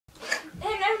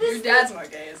Your dad's not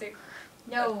gay, is he?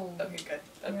 No. Okay, good.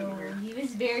 That'd be weird. He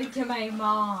was married to my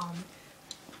mom.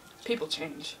 People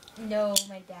change. No,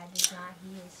 my dad is not.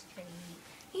 He is straight.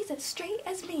 He's as straight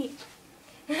as me.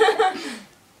 You're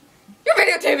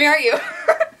videotaping, aren't you?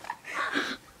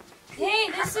 Hey,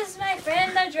 this is my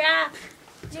friend, the giraffe.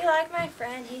 Do you like my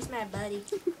friend? He's my buddy.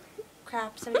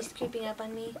 Crap, somebody's creeping up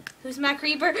on me. Who's my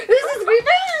creeper? Who's this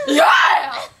creeper?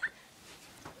 Yeah!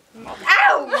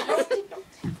 Ow!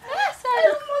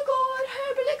 Oh my god,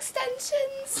 herbal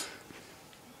extensions.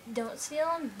 Don't steal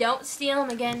them. Don't steal them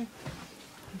again.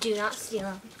 Do not steal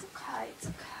them. It's okay, it's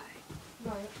okay.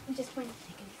 No, I'm just going to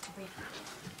take it.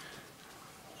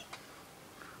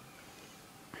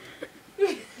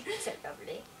 So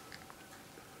lovely.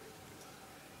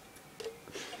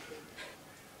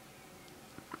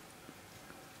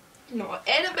 Not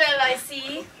Annabelle, I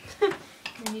see.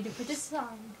 I need to put this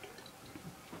on.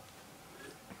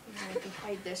 I can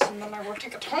hide this and then I will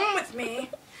take it home with me.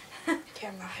 Okay,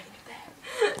 I'm not hiding it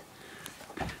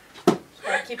there.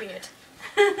 Sorry, I'm keeping it.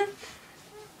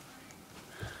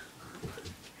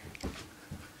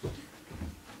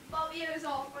 Fabio's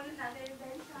off on another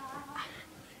adventure.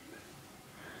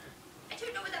 I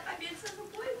don't know what that Fabio says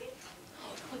a boy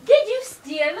means. Did you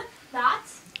steal that?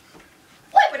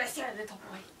 Why would I steal a little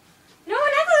boy? No,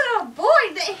 not the little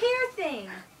boy. The hair thing.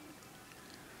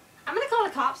 I'm gonna call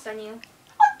the cops on you.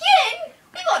 Again?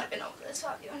 We've already been over this.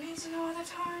 Fabio needs no other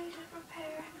time to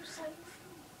prepare himself.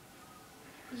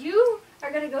 You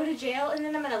are gonna go to jail, and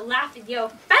then I'm gonna laugh in your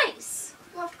face.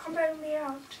 You'll have to come bring me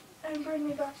out and bring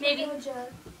me back to Maybe. the jail.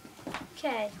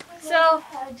 Okay. So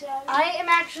I am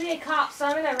actually a cop, so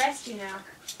I'm gonna arrest you now.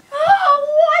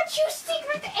 Oh, what, you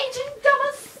secret agent,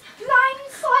 double line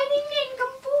sliding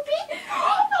nincompoopy?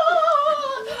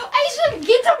 Oh, I should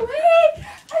get away!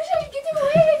 I should get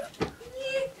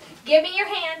away! Give me your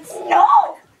hands.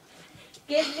 No!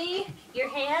 Give me your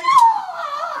hands.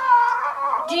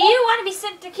 No! Do you want to be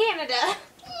sent to Canada?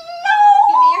 No!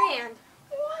 Give me your hand.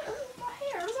 What?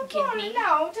 My hair is Give falling me.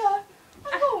 out.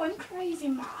 I'm going crazy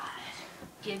mad.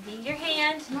 Give me your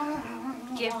hand.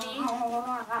 Give me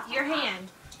your hand.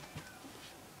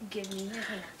 Give me your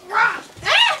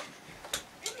hand.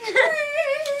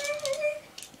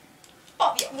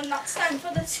 Fabio will not stand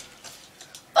for this.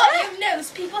 Fabio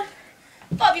knows people.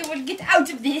 Fabio will get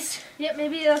out of this. Yep,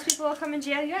 maybe those people will come and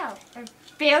jail you out. Or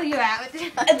bail you out.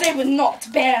 And they will not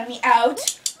bail me out.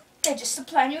 They just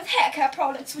supply me with hair care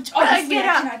products, which obviously I get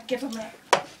up. cannot give away.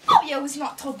 Fabio was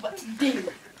not told what to do.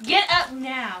 Get up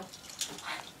now.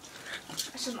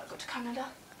 I should not go to Canada.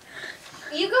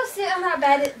 You go sit on that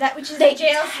bed, that which is They in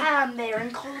jail. ham there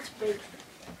in Coldspring.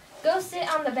 Go sit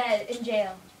on the bed in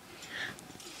jail.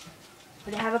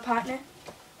 Will they have a partner?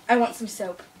 I want some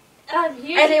soap. Um,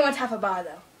 I didn't want to have a bar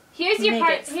though. here's your Make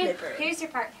part. it slippery. Here's your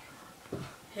part.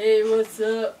 Hey, what's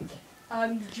up?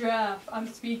 I'm the giraffe. I'm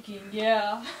speaking,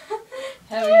 yeah.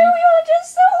 How are you? You're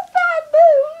just so fat,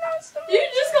 boo. Nice to You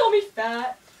just call me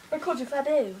fat. I called you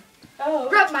Fabio. Oh.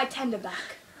 Rub my tender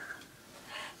back.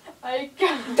 I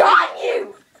got Darn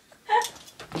you!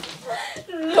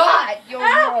 God, you're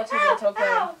naughty little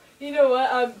girl. You know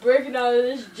what? I'm breaking out of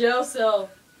this jail cell.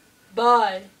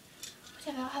 Bye.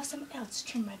 Whatever, I'll have someone else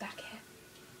trim my back hair.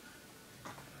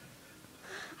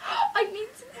 I need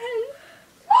some help.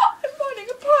 I'm falling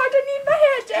apart. I need my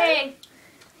hair gel. Hey,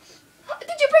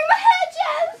 Did you bring my hair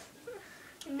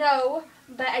gel? no,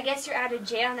 but I guess you're out of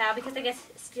jail now because I guess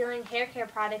stealing hair care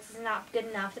products is not good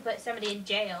enough to put somebody in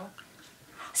jail.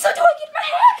 So do I get my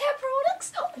hair care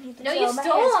products? Oh, I need to No, gel you my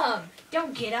stole hair. them.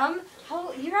 Don't get them.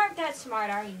 You aren't that smart,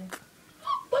 are you?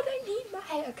 But I need my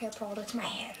hair care products. My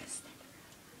hair is...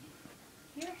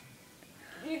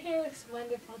 Your hair looks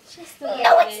wonderful, just the way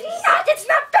No, it it's is. not. It's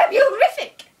not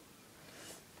Fabio-rific.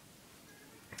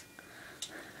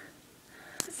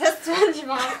 That's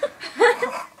SpongeBob.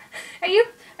 Are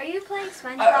you playing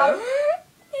SpongeBob?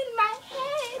 In my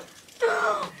head.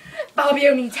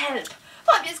 Fabio needs help.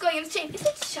 Fabio's going insane. Is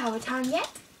it shower time yet?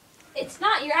 It's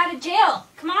not. You're out of jail.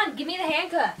 Come on, give me the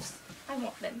handcuffs. I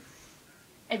want them.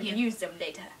 I will use them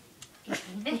later.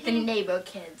 With the neighbor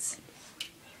kids.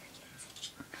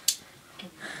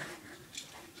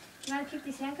 You want to keep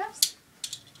these handcuffs?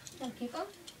 You want to keep them?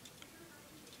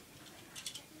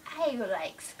 I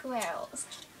like squirrels.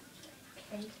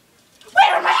 Okay.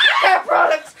 Where are my hair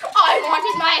products? I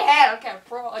wanted my hair care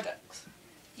products.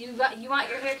 You want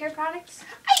your hair care products?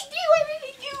 I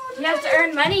really do. You have to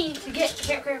earn money to get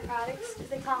hair care products because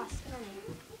they cost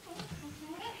money.